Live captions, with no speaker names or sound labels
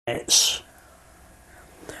minutes.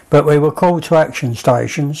 But we were called to action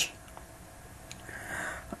stations,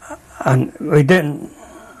 and we didn't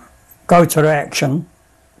go to the action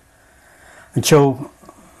until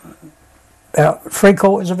about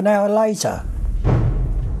 3/4 of an hour later.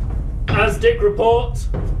 ASDIC report.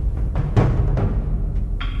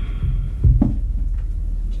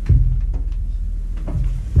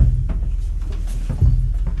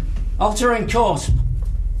 Altering course.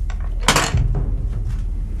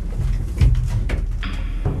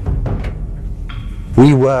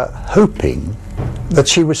 We were hoping that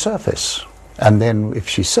she would surface, and then if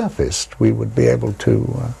she surfaced, we would be able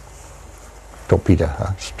to torpedo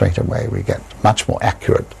her straight away. We get much more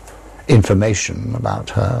accurate information about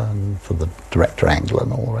her and for the director angle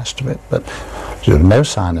and all the rest of it, but there was no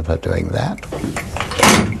sign of her doing that.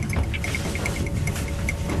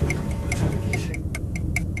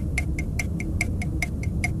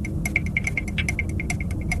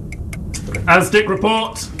 ASDIC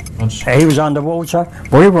report. He was underwater,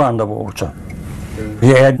 we were underwater. He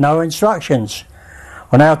had no instructions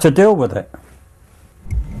on how to deal with it.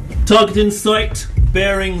 Target in sight,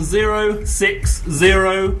 bearing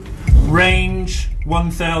 060, range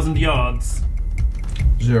 1,000 yards.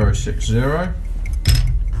 060,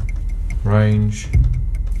 range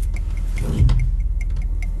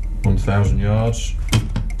 1,000 yards.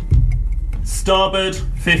 Starboard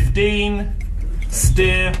 15,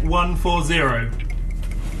 steer 140.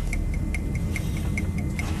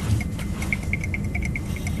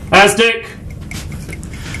 ASDIC.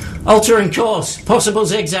 Altering course. Possible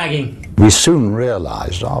zigzagging. We soon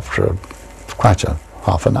realised after quite a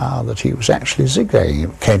half an hour that he was actually zigzagging.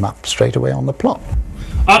 It came up straight away on the plot.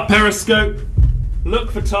 Up periscope.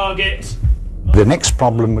 Look for target. The next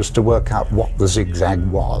problem was to work out what the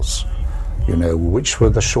zigzag was. You know, which were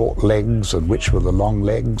the short legs and which were the long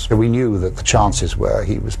legs. We knew that the chances were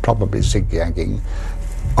he was probably zigzagging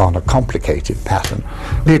on a complicated pattern.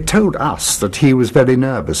 They told us that he was very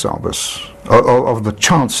nervous of us, of the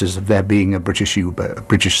chances of there being a British U-boat, a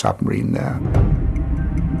British submarine there.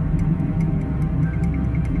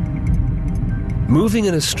 Moving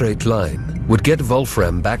in a straight line would get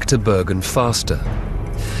Wolfram back to Bergen faster,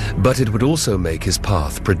 but it would also make his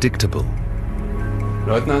path predictable.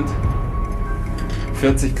 Lieutenant,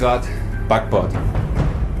 40 Grad, backboard.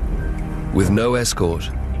 With no escort,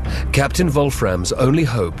 Captain Wolfram's only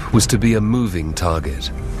hope was to be a moving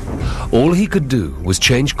target. All he could do was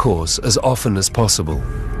change course as often as possible.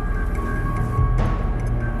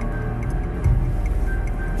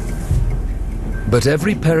 But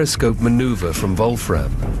every periscope maneuver from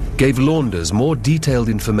Wolfram gave Launders more detailed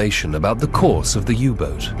information about the course of the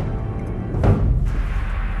U-boat.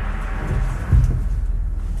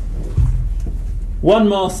 One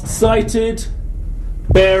mast sighted,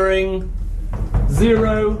 bearing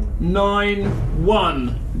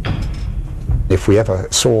 091. If we ever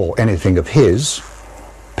saw anything of his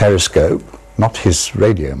periscope, not his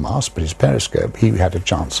radio mast, but his periscope, he had a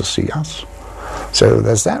chance to see us. So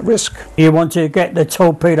there's that risk. You want to get the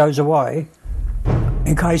torpedoes away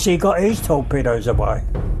in case he got his torpedoes away.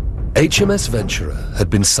 HMS Venturer had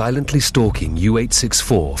been silently stalking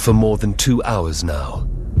U-864 for more than 2 hours now.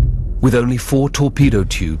 With only 4 torpedo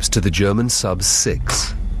tubes to the German sub's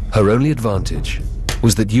 6, her only advantage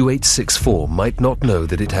was that U-864 might not know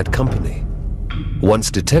that it had company. Once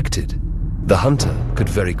detected, the hunter could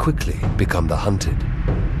very quickly become the hunted.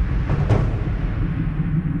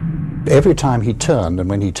 Every time he turned, and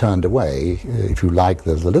when he turned away, if you like,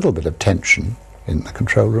 there's a little bit of tension in the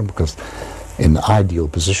control room, because in the ideal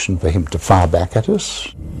position for him to fire back at us.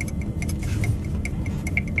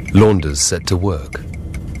 Launders set to work.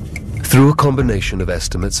 Through a combination of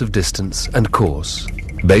estimates of distance and course,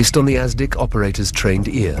 based on the ASDIC operator's trained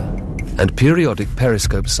ear and periodic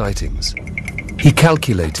periscope sightings, he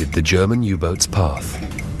calculated the German U-boat's path.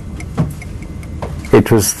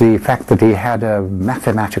 It was the fact that he had a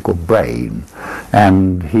mathematical brain,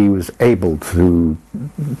 and he was able to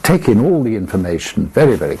take in all the information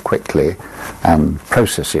very, very quickly and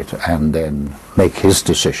process it and then make his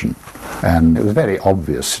decision. And it was very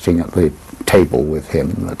obvious sitting at the table with him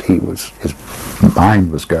that his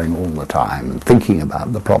mind was going all the time, thinking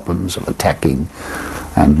about the problems of attacking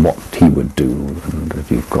and what he would do. And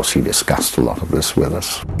of course he discussed a lot of this with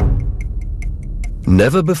us.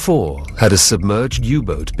 Never before had a submerged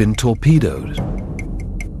U-boat been torpedoed.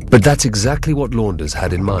 But that's exactly what Launders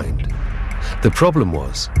had in mind. The problem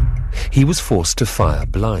was, he was forced to fire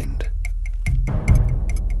blind.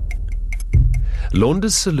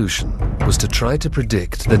 Launders' solution was to try to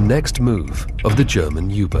predict the next move of the German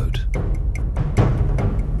U-boat.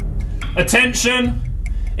 Attention!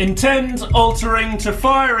 Intend altering to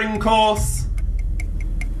firing course.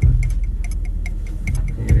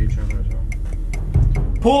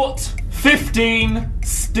 Port 15,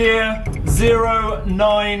 steer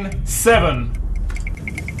 097.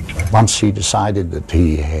 Once he decided that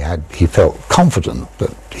he felt confident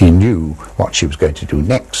that he knew what she was going to do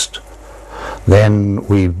next, then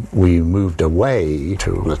we moved away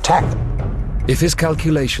to attack. If his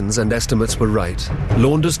calculations and estimates were right,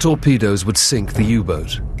 Launders' torpedoes would sink the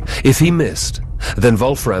U-boat. If he missed, then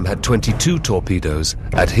Wolfram had 22 torpedoes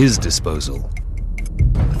at his disposal.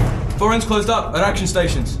 Four ends closed up at action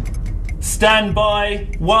stations. Stand by.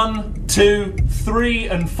 1, 2, 3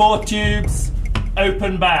 and 4 tubes.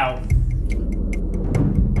 Open bow.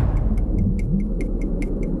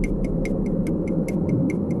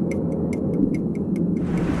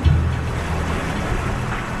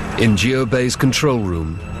 In GeoBay's control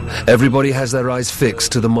room, everybody has their eyes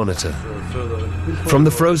fixed to the monitor. From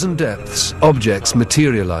the frozen depths, objects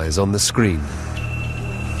materialize on the screen.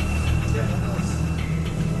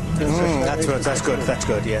 That's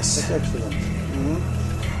good, yes.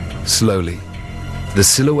 Slowly, the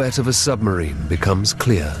silhouette of a submarine becomes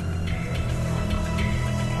clear.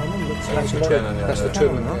 That's the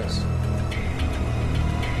turbine, yes.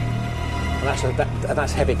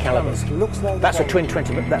 That's heavy calibers. That's a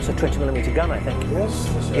 20mm gun, I think.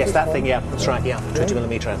 Yes, that thing, yeah, that's right, yeah,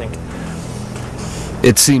 20mm, I think.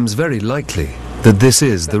 It seems very likely that this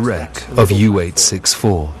is the wreck of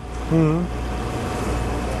U-864.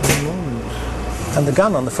 And the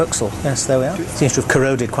gun on the forecastle, yes, there we are. Seems to have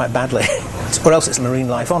corroded quite badly. Or else it's marine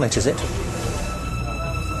life on it, is it?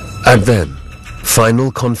 And then, final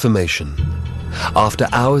confirmation. After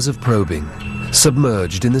hours of probing,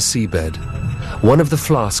 submerged in the seabed, one of the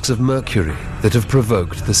flasks of mercury that have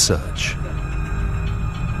provoked the search.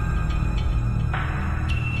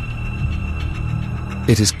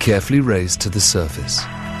 It is carefully raised to the surface.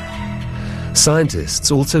 Scientists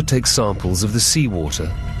also take samples of the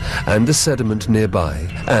seawater and the sediment nearby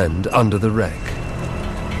and under the wreck.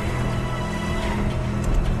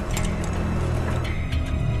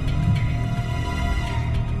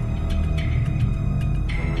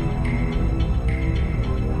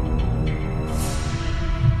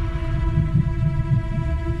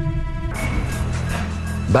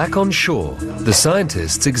 Back on shore, the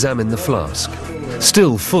scientists examine the flask,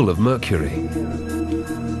 still full of mercury.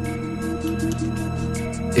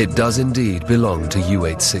 It does indeed belong to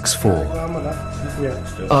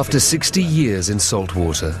U-864. After 60 years in salt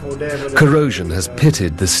water, corrosion has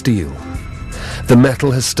pitted the steel. The metal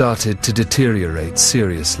has started to deteriorate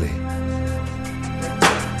seriously.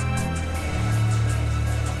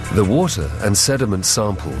 The water and sediment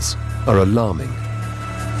samples are alarming.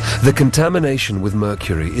 The contamination with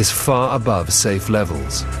mercury is far above safe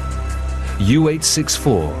levels.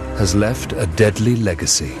 U-864 has left a deadly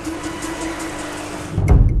legacy.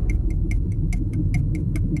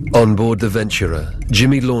 On board the Venturer,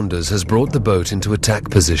 Jimmy Launders has brought the boat into attack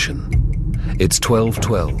position. It's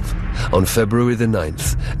 12:12 on February the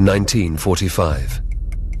 9th, 1945.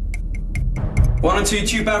 1 and 2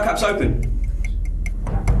 tube barrel caps open.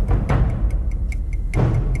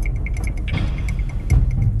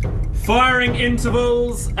 Firing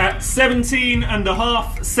intervals at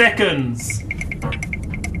 17.5 seconds.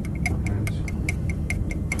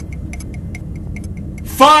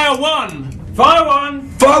 Fire 1! Fire 1!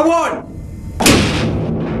 Fire 1!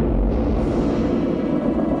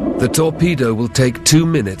 The torpedo will take 2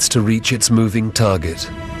 minutes to reach its moving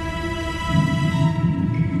target.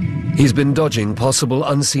 He's been dodging possible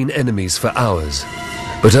unseen enemies for hours,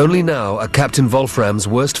 but only now are Captain Wolfram's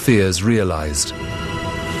worst fears realized.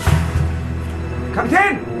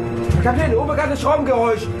 Kapitän! Kapitän, unbekanntes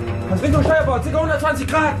Schraubengeräusch. Das Richtung Steuerbord, ca. 120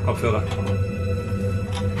 Grad. Kopfhörer.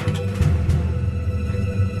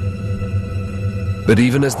 But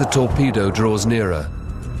even as the torpedo draws nearer,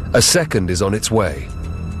 a second is on its way.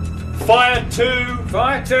 Fire 2!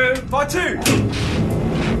 Fire 2! Fire 2!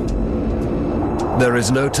 There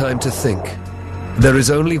is no time to think. There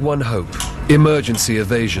is only one hope: emergency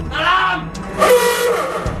evasion. Alarm!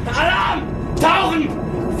 Alarm! Tauchen!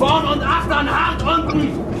 Vorn und achtern hart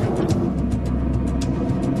unten!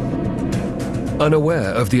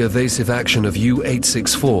 Unaware of the evasive action of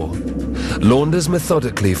U-864, Launders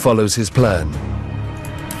methodically follows his plan.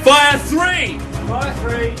 Fire 3! Fire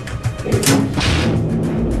 3!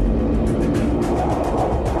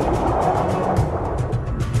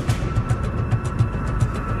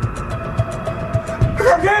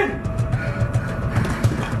 Kapitän!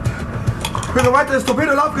 Bitte weiteres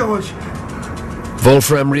Torpedo-Laufgeräusch.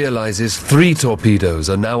 Wolfram realizes 3 torpedoes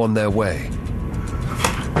are now on their way.